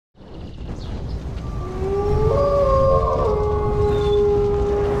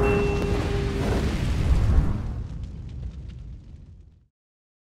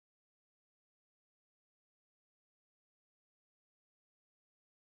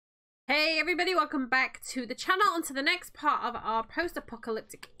Hey everybody, welcome back to the channel and to the next part of our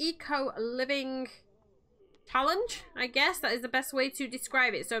post-apocalyptic eco-living challenge. I guess that is the best way to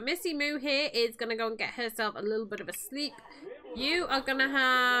describe it. So Missy Moo here is going to go and get herself a little bit of a sleep. You are going to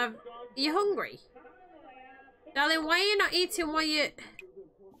have... You're hungry? Darling, why are you not eating while you...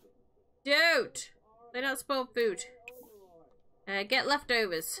 Dude! They're not spoiled food. Get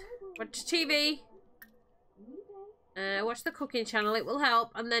leftovers. Watch TV. Watch the cooking channel, it will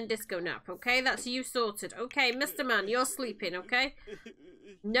help, and then disco nap, okay? That's you sorted. Okay, Mr. Man, you're sleeping, okay?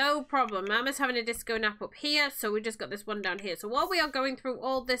 No problem. Mama's having a disco nap up here, so we just got this one down here. So while we are going through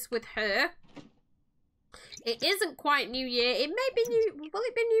all this with her, it isn't quite New Year. It may be New... Will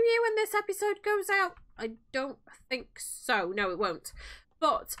it be New Year when this episode goes out? I don't think so. No, it won't.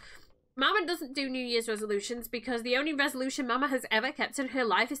 But... Mama doesn't do New Year's resolutions because the only resolution Mama has ever kept in her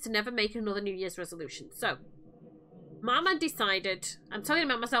life is to never make another New Year's resolution. So... Mama decided, I'm talking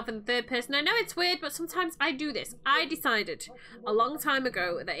about myself in the third person. I know it's weird, but sometimes I do this. I decided a long time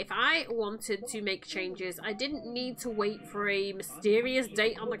ago that if I wanted to make changes, I didn't need to wait for a mysterious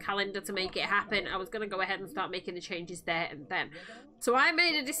date on the calendar to make it happen. I was going to go ahead and start making the changes there and then. So I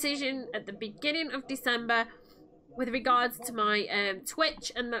made a decision at the beginning of December with regards to my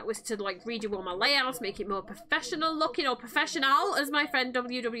Twitch, and that was to like redo all my layouts, make it more professional looking, or professional, as my friend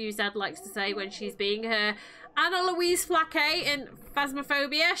WWZ likes to say when she's being her Anna Louise Flaque in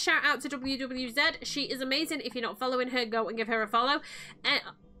Phasmophobia. Shout out to WWZ. She is amazing. If you're not following her, go and give her a follow.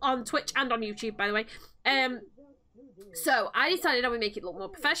 On Twitch and on YouTube, by the way. So I decided I would make it look more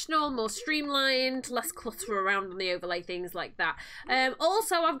professional, more streamlined, less clutter around on the overlay, things like that.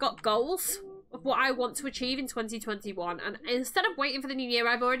 Also, I've got goals of what I want to achieve in 2021, and instead of waiting for the new year,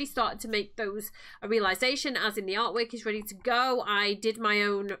 I've already started to make those a realization, as in the artwork is ready to go. I did my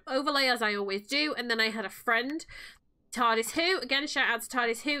own overlay as I always do, and then I had a friend, TARDIS Who, again shout out to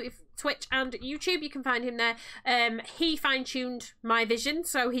TARDIS Who, if Twitch and YouTube, you can find him there. He fine-tuned my vision,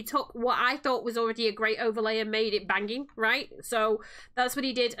 so he took what I thought was already a great overlay and made it banging, right? So that's what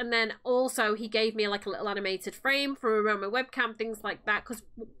he did, and then also he gave me like a little animated frame for around my webcam, things like that, because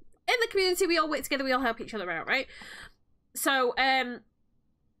in the community, we all work together, we all help each other out, right? So,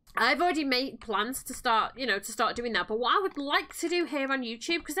 I've already made plans to start, you know, to start doing that. But what I would like to do here on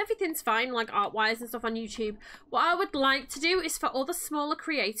YouTube, because everything's fine, like art-wise and stuff on YouTube, what I would like to do is for other smaller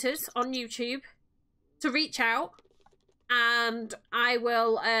creators on YouTube to reach out, and I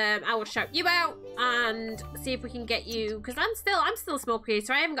will shout you out and see if we can get you, because I'm still a small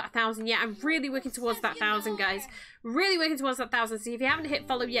creator. I haven't got 1,000 yet. I'm really working towards that 1,000, guys. Really working towards that 1,000. So if you haven't hit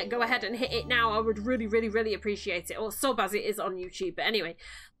follow yet, go ahead and hit it now. I would really, really, really appreciate it. Or sub as it is on YouTube. But anyway,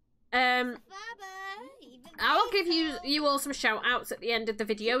 I will give you all some shout outs at the end of the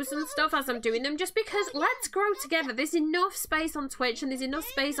videos and stuff as I'm doing them, just because let's grow together. There's enough space on Twitch and there's enough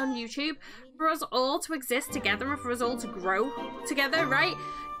space on YouTube for us all to exist together and for us all to grow together, right?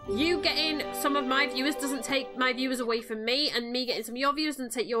 You getting some of my viewers doesn't take my viewers away from me, and me getting some of your viewers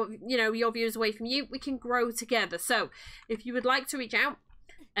doesn't take your viewers away from you. We can grow together. So if you would like to reach out,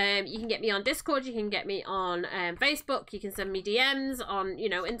 you can get me on Discord, you can get me on Facebook, you can send me DMs on, you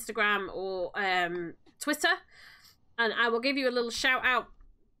know, Instagram or Twitter, and I will give you a little shout out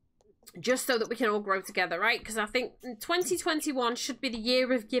just so that we can all grow together, right? Because I think 2021 should be the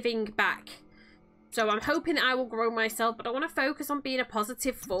year of giving back. So I'm hoping I will grow myself, but I want to focus on being a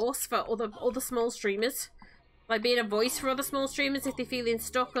positive force for other small streamers. Like being a voice for other small streamers if they're feeling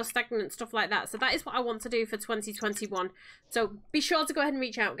stuck or stagnant, stuff like that. So that is what I want to do for 2021. So be sure to go ahead and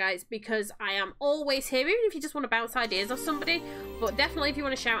reach out, guys, because I am always here, even if you just want to bounce ideas off somebody. But definitely if you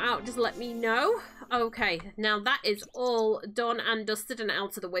want to shout out, just let me know. Okay, now that is all done and dusted and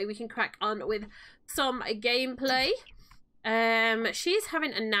out of the way. We can crack on with some gameplay. She's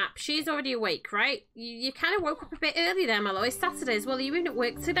having a nap. She's already awake, right? You kind of woke up a bit early there, my love. It's Saturday as well. Are you even at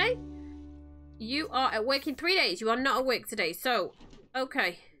work today? You are at work in 3 days. You are not at work today. So,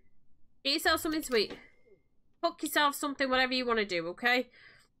 okay. Get yourself something to eat. Cook yourself something, whatever you want to do, okay?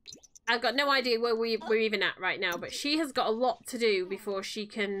 I've got no idea where we're even at right now, but she has got a lot to do before she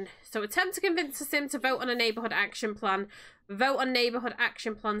can... So, attempt to convince the sim to vote on a neighbourhood action plan. Vote on neighbourhood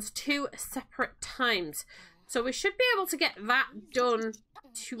action plans 2 separate times. So we should be able to get that done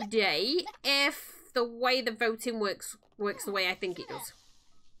today if the way the voting works the way I think it does.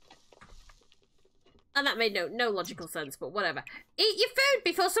 And that made no logical sense, but whatever. Eat your food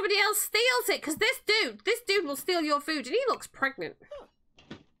before somebody else steals it, because this dude will steal your food, and he looks pregnant.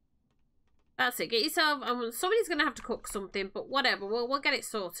 That's it. Get yourself... somebody's going to have to cook something, but whatever. We'll get it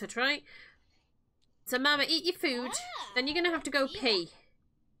sorted, right? So, Mama, eat your food. Then you're going to have to go pee.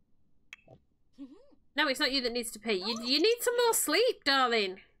 No, it's not you that needs to pee. You need some more sleep,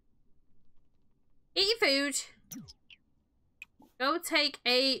 darling. Eat your food. Go take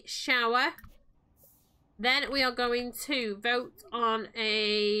a shower. Then we are going to vote on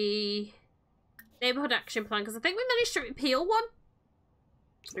a neighbourhood action plan, because I think we managed to repeal one.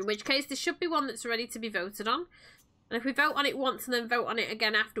 In which case, there should be one that's ready to be voted on. And if we vote on it once and then vote on it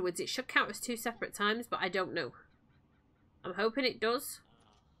again afterwards, it should count as 2 separate times, but I don't know. I'm hoping it does.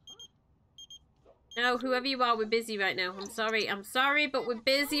 No, whoever you are, we're busy right now. I'm sorry, but we're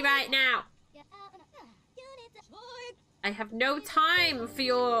busy right now. I have no time for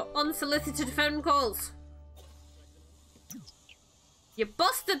your unsolicited phone calls. You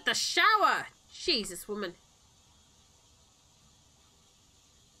busted the shower! Jesus, woman.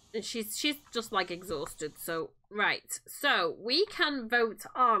 And she's just like exhausted, so right. So we can vote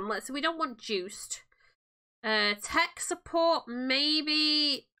on, we don't want juiced. Tech support,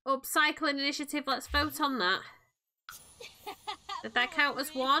 maybe upcycling initiative, let's vote on that. Did that count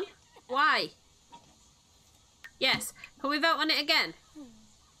as 1? Why? Yes. Can we vote on it again?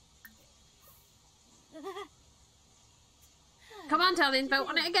 Come on, darling, vote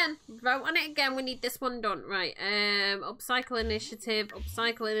on it again. Vote on it again. We need this one done. Right. Upcycle initiative.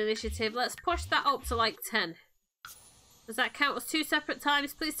 Let's push that up to like 10. Does that count as 2 separate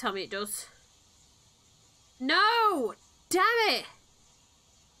times? Please tell me it does. No! Damn it!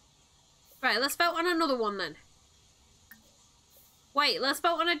 Right, let's vote on another one then. Wait, let's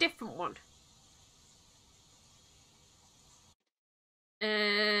vote on a different one.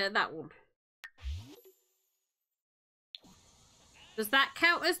 That one. Does that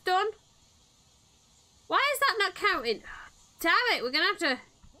count as done? Why is that not counting? Damn it, we're gonna have to...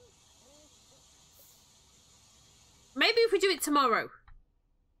 Maybe if we do it tomorrow.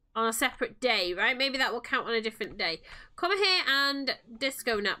 On a separate day, right? Maybe that will count on a different day. Come here and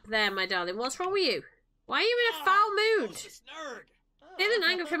disco nap there, my darling. What's wrong with you? Why are you in a foul mood? Feeling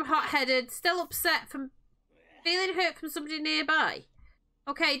angry from hot-headed, still upset from... Feeling hurt from somebody nearby.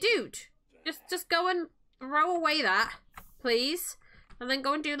 Okay, dude. Just go and throw away that, please. And then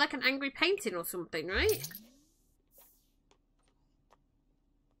go and do like an angry painting or something, right?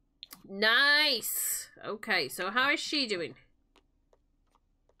 Nice. Okay, so how is she doing?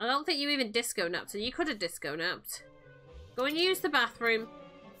 I don't think you even disco napped, and you could have disco napped. Go and use the bathroom.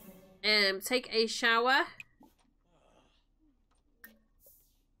 Take a shower.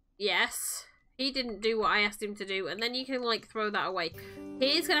 Yes. He didn't do what I asked him to do, and then you can like throw that away.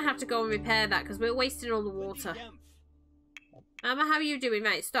 He's gonna have to go and repair that because we're wasting all the water. Mama, how are you doing?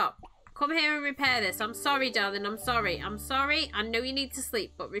 Right, stop. Come here and repair this. I'm sorry, darling. I'm sorry. I'm sorry. I know you need to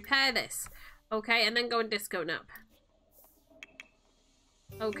sleep, but repair this. Okay, and then go and disco nap.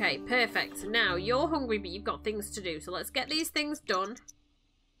 Okay, perfect. Now, you're hungry, but you've got things to do. So let's get these things done.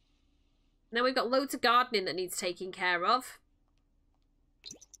 Now we've got loads of gardening that needs taking care of.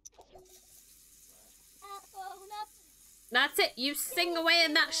 That's it. You sing away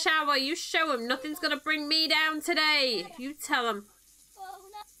in that shower. You show him. Nothing's going to bring me down today. You tell him.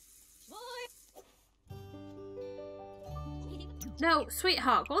 No,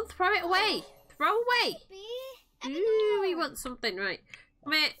 sweetheart. Go and throw it away. Throw away. Ooh, we want something. Right.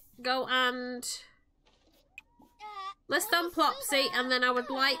 Come here. Go and list on Plopsy. And then I would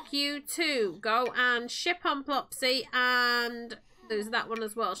like you to go and ship on Plopsy. And there's that one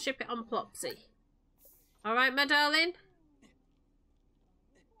as well. Ship it on Plopsy. Alright, my darling.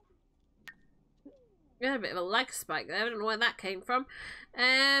 You had a bit of a leg spike there. I don't know where that came from.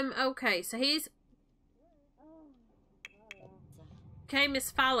 Okay, so he's... Okay,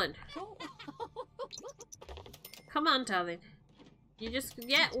 Miss Fallon. Come on, darling. You just...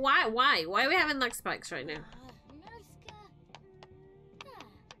 Yeah, why? Why are we having leg spikes right now?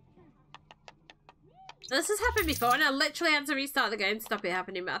 This has happened before, and I literally had to restart the game to stop it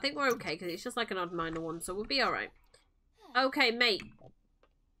happening, but I think we're okay, because it's just like an odd minor one, so we'll be alright. Okay, mate.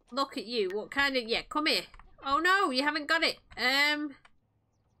 Look at you. What kind of... Yeah, come here. Oh, no, you haven't got it.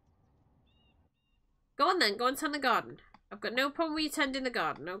 Go on, then. Go and tend the garden. I've got no problem with you tending the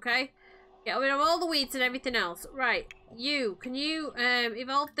garden, okay? Get rid of all the weeds and everything else. Right, you. Can you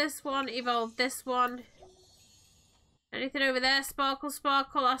evolve this one? Evolve this one. Anything over there? Sparkle,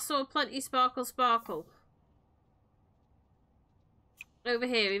 sparkle. I saw plenty sparkle, sparkle. Over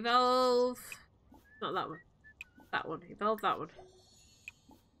here, evolve. Not that one. That one. Evolve that one.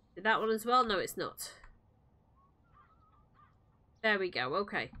 Did that one as well? No, it's not. There we go.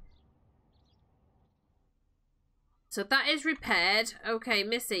 Okay. So that is repaired. Okay,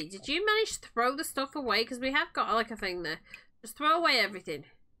 Missy, did you manage to throw the stuff away? Because we have got like a thing there. Just throw away everything.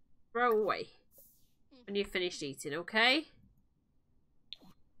 Throw away. When you've finished eating, okay?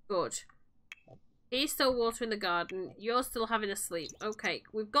 Good. He's still watering the garden. You're still having a sleep. Okay,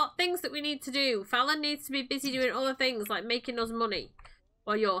 we've got things that we need to do. Fallon needs to be busy doing other things like making us money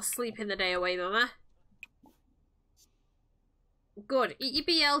while you're sleeping the day away, Mama. Good. Eat your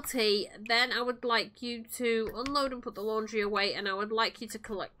BLT. Then I would like you to unload and put the laundry away, and I would like you to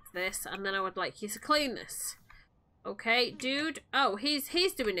collect this, and then I would like you to clean this. Okay, dude. Oh, he's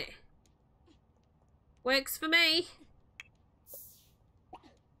doing it. Works for me.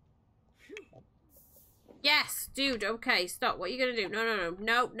 Yes, dude. Okay, stop. What are you gonna do? No, no, no,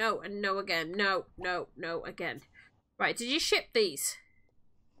 no, no, and no again. No, no, no again. Right, did you ship these?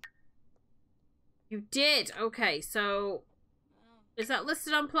 You did. Okay, so is that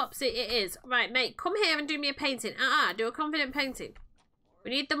listed on Plopsy? It is. Right, mate, come here and do me a painting. Do a confident painting. We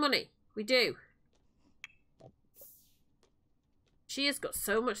need the money. We do. She has got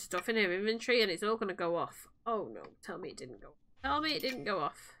so much stuff in her inventory and it's all gonna go off. Oh no, tell me it didn't go. Tell me it didn't go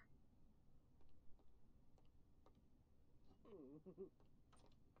off.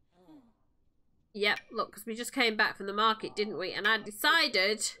 Yep, look, because we just came back from the market, didn't we? And I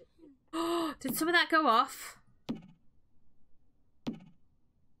decided... Oh, did some of that go off?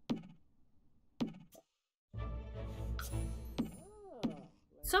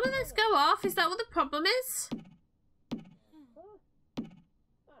 Some of this go off? Is that what the problem is?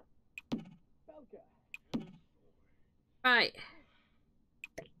 Right.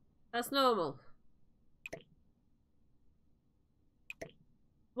 That's normal.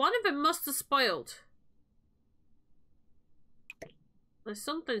 One of them must have spoiled. There's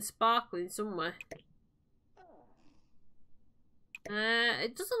something sparkling somewhere.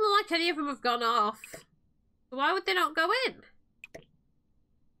 It doesn't look like any of them have gone off. Why would they not go in?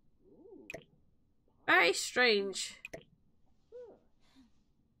 Very strange.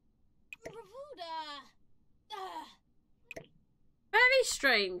 Very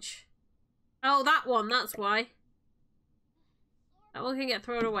strange. Oh, that one, that's why. That one can get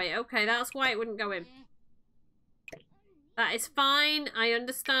thrown away. Okay, that's why it wouldn't go in. That is fine. I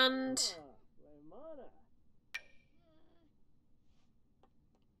understand.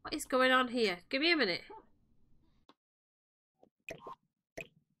 What is going on here? Give me a minute.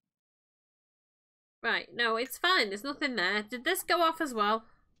 Right, no, it's fine. There's nothing there. Did this go off as well?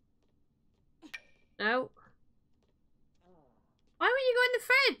 No. Why would you go in the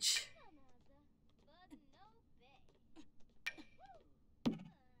fridge?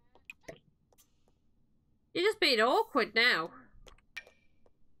 You're just being awkward now.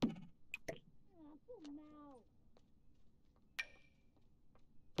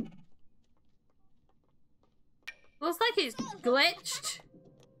 Looks like it's glitched.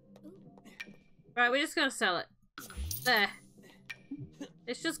 Right, we're just gonna sell it. There.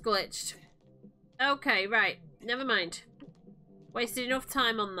 It's just glitched. Okay, right. Never mind. Wasted enough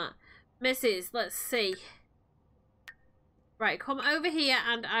time on that. Mrs., let's see. Right, come over here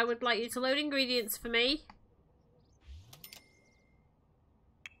and I would like you to load ingredients for me.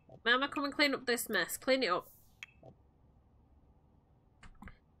 Mama, come and clean up this mess. Clean it up.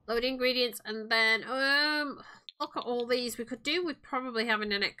 Load ingredients and then, look at all these. We could do with probably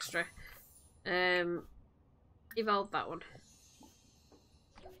having an extra. Evolve that one.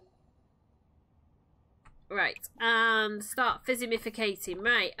 Right, and start physificating.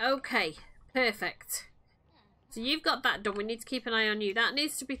 Right, okay, perfect. So you've got that done. We need to keep an eye on you. That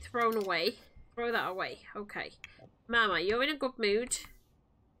needs to be thrown away. Throw that away. Okay. Mama, you're in a good mood.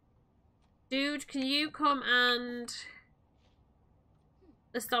 Dude, can you come and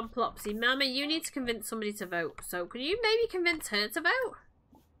list on Plopsy? Mama, you need to convince somebody to vote. So can you maybe convince her to vote?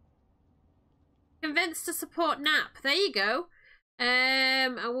 Convince to support Nap. There you go.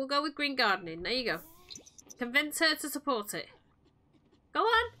 And we'll go with green gardening. There you go. Convince her to support it. Go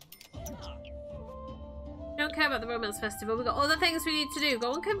on. Don't care about the romance festival. We've got other things we need to do.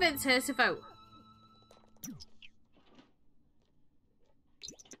 Go and convince her to vote.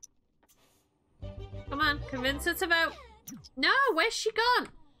 Come on, convince her to vote. No, where's she gone?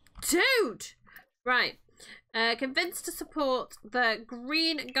 Dude! Right. Convince to support the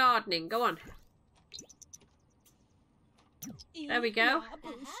green gardening. Go on. There we go.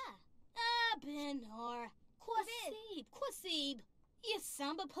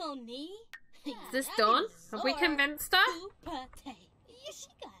 Is this done? Have we convinced her?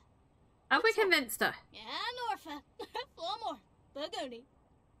 Have we convinced her?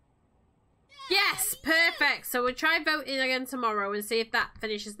 Yes, perfect. So we'll try voting again tomorrow and see if that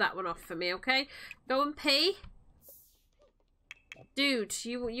finishes that one off for me, okay? Go and pee. Dude,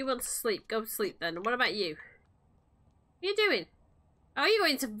 you want to sleep. Go to sleep then. What about you? What are you doing? Oh, you're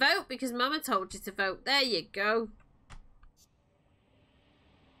going to vote because Mama told you to vote. There you go.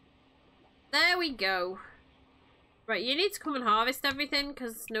 There we go. Right, you need to come and harvest everything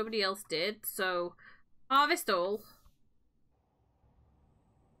because nobody else did. So, harvest all.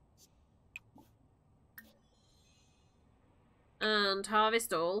 And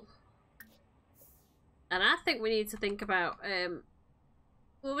harvest all. And I think we need to think about,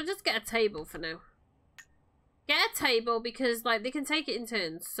 well, we'll just get a table for now. Get a table because, like, they can take it in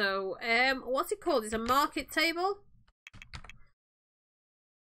turns. So, what's it called? It's a market table?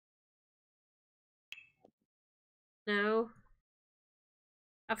 No.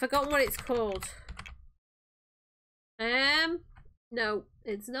 I've forgotten what it's called. No,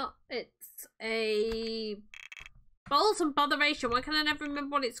 it's not. It's a Balls and Botheration. Why can I never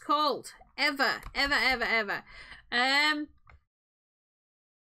remember what it's called? Ever.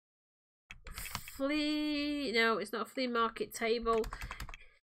 Flea... No, it's not a flea market table.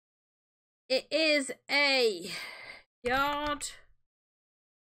 It is a yard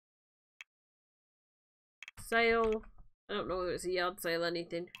sale. I don't know whether it's a yard sale or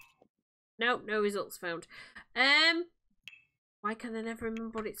anything. Nope, no results found. Why can I never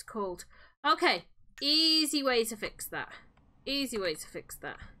remember what it's called? Okay, easy way to fix that. Easy way to fix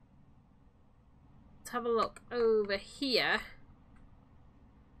that. Let's have a look over here.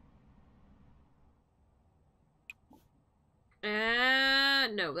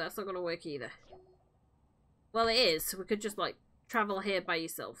 No, that's not going to work either. Well, it is. We could just, like, travel here by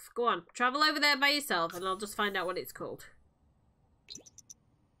yourself. Go on, travel over there by yourself and I'll just find out what it's called.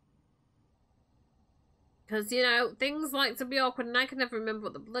 Because, you know, things like to be awkward and I can never remember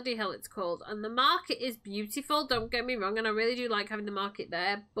what the bloody hell it's called. And the market is beautiful, don't get me wrong, and I really do like having the market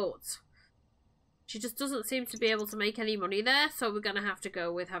there, but she just doesn't seem to be able to make any money there, so we're going to have to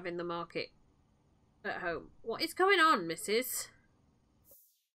go with having the market at home. What is going on, missus?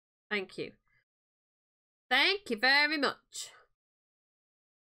 Thank you. Thank you very much.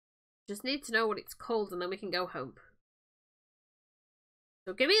 Just need to know what it's called and then we can go home.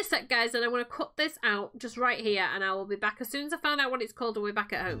 So give me a sec, guys, and I'm going to cut this out just right here and I will be back as soon as I find out what it's called and we're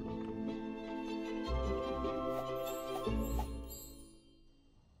back at home.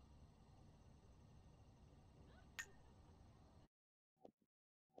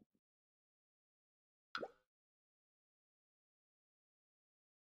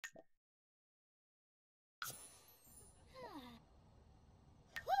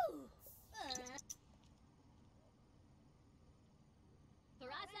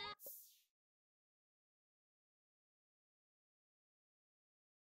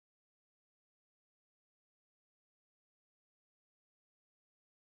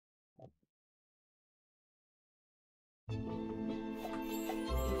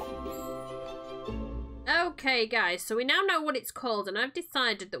 Okay, guys, so we now know what it's called, and I've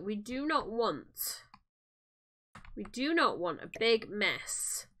decided that we do not want a big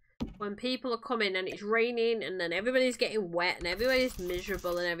mess when people are coming and it's raining and then everybody's getting wet and everybody's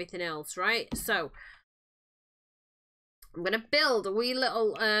miserable and everything else, right? So I'm gonna build a wee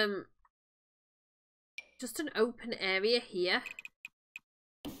little just an open area here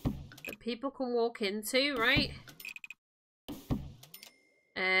that people can walk into, right?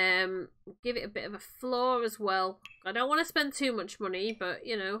 Give it a bit of a floor as well. I don't want to spend too much money, but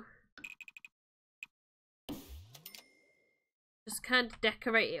you know, just kind of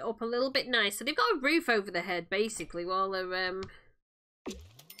decorate it up a little bit nice. So they've got a roof over their head basically while they're and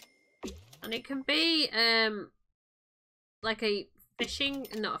it can be like a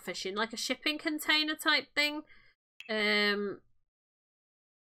like a shipping container type thing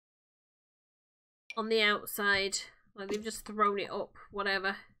on the outside. Like they've just thrown it up,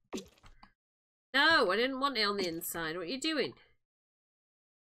 whatever. No, I didn't want it on the inside. What are you doing?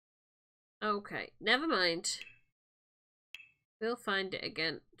 Okay, never mind. We'll find it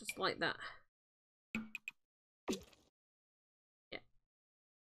again, just like that. Yeah.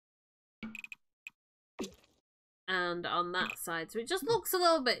 And on that side. So it just looks a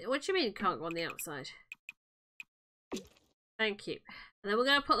little bit... What do you mean it can't go on the outside? Thank you. And then we're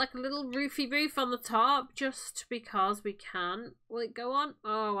going to put like a little roofy roof on the top just because we can. Will it go on?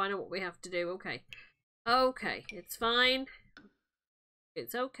 Oh, I know what we have to do. Okay. Okay, it's fine.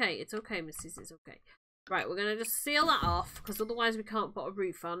 It's okay. It's okay, missus. It's okay. Right, we're going to just seal that off because otherwise we can't put a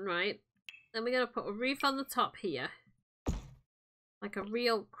roof on, right? Then we're going to put a roof on the top here. Like a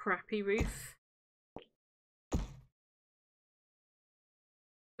real crappy roof.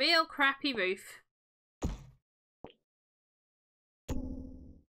 Real crappy roof.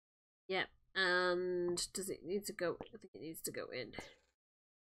 Yep, and does it need to go? I think it needs to go in.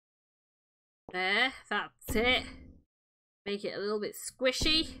 There, that's it. Make it a little bit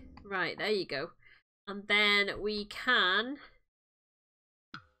squishy. Right, there you go. And then we can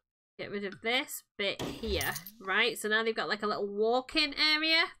Get rid of this bit here, right? So now they've got like a little walk-in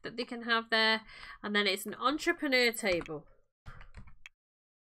area that they can have there. And then it's an entrepreneur table.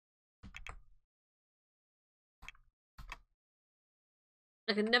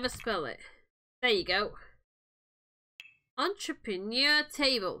 I can never spell it. There you go. Entrepreneur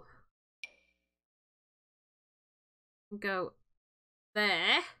table. Go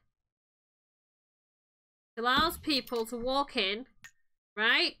there. Allows people to walk in,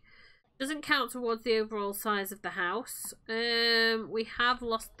 right? Doesn't count towards the overall size of the house. We have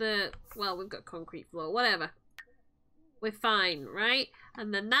lost the, well, we've got concrete floor, whatever. We're fine, right?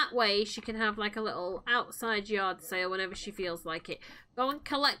 And then that way she can have like a little outside yard sale whenever she feels like it. Go and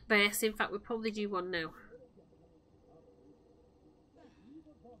collect this. In fact, we'll probably do one now.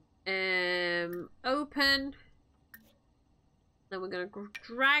 Open. Then we're going to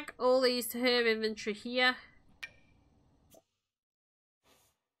drag all these to her inventory here.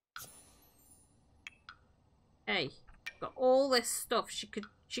 Hey, got all this stuff. She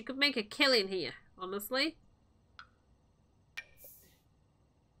could make a killing here, honestly.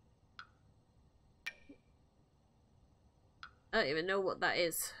 I don't even know what that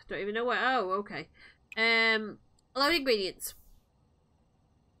is. Don't even know what. Oh, okay. Load ingredients.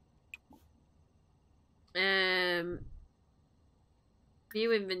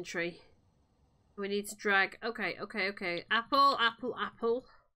 View inventory. We need to drag. Okay. Apple.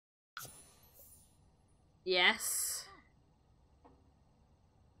 Yes.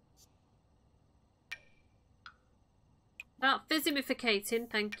 Start fizzimificating,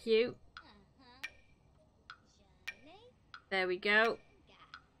 thank you. There we go.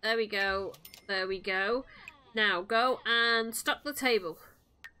 There we go. There we go. Now go and stock the table.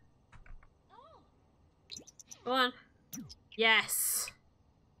 Go on. Yes.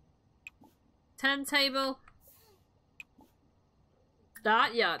 10 table.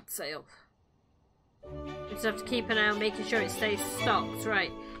 Start yard sale. We just have to keep an eye on making sure it stays stocked.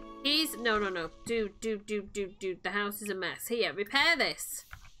 Right. Keys. No. Dude. The house is a mess. Here, repair this.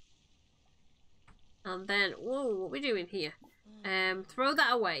 And then, whoa, what are we doing here? Throw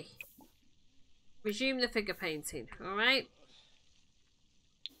that away. Resume the figure painting. Alright.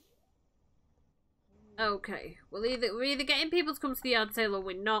 Okay. We're either getting people to come to the yard sale or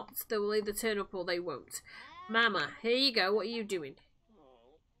we're not. They will either turn up or they won't. Mama, here you go. What are you doing?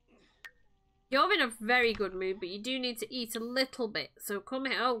 You're in a very good mood, but you do need to eat a little bit. So come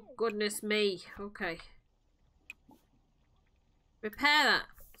here. Oh, goodness me. Okay. Repair that.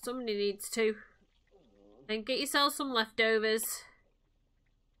 Somebody needs to. And get yourself some leftovers.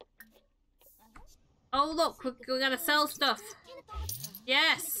 Oh, look. We're going to sell stuff.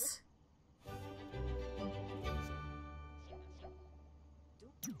 Yes.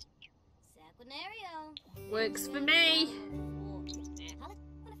 Works for me.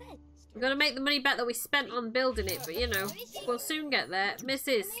 We're going to make the money back that we spent on building it, but you know, we'll soon get there.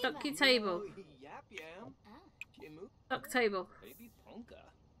 Mrs., stock your table. Stock table.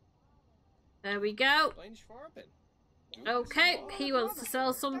 There we go. Okay, he wants to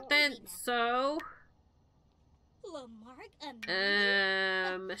sell something, so...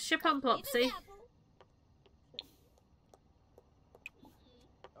 ship on Plopsy.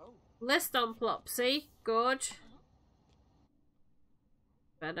 List on Plopsy. Good.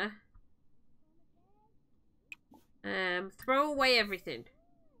 Better. Throw away everything.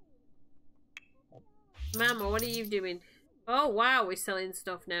 Mama, what are you doing? Oh wow, we're selling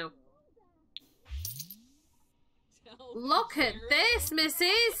stuff now. Look at this,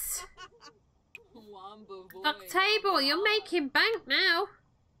 missus! Stock table, you're making bank now.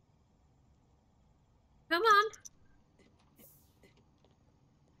 Come on.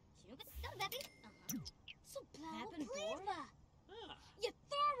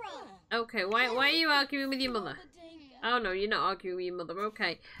 Okay, why are you arguing with your mother? Oh no, you're not arguing with your mother.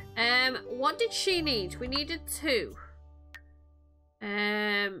 Okay. What did she need? We needed 2.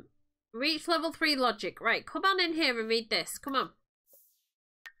 Reach level 3 logic. Right, come on in here and read this. Come on.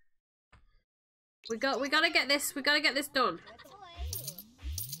 We gotta get this. We gotta get this done.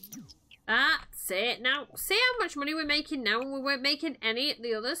 That's it. Now, see how much money we're making now, and we weren't making any at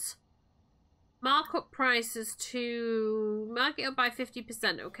the others. Mark up prices to mark it up by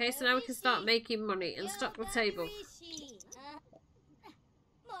 50%. Okay, so now we can start making money and stock the table.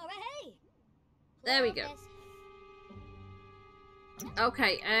 There we go.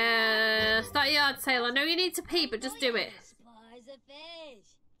 Okay, start yard sale. I know you need to pee, but just do it.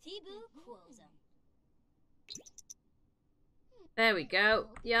 There we go.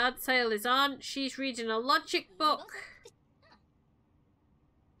 Yard sale is on. She's reading a logic book.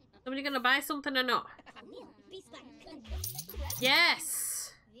 Somebody gonna buy something or not?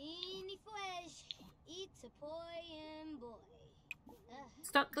 Yes! It's a boy and boy.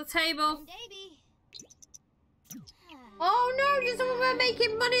 Stop the table. Baby. Oh no, just we're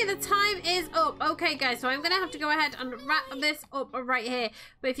making money. The time is up. Okay, guys, so I'm going to have to go ahead and wrap this up right here.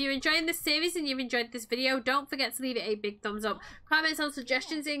 But if you're enjoying this series and you've enjoyed this video, don't forget to leave it a big thumbs up. Comments on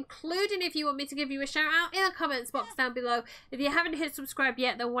suggestions, including if you want me to give you a shout out in the comments box down below. If you haven't hit subscribe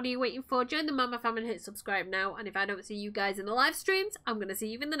yet, then what are you waiting for? Join the Mama Fam and hit subscribe now. And if I don't see you guys in the live streams, I'm going to see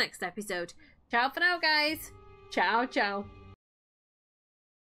you in the next episode. Ciao for now, guys. Ciao, ciao.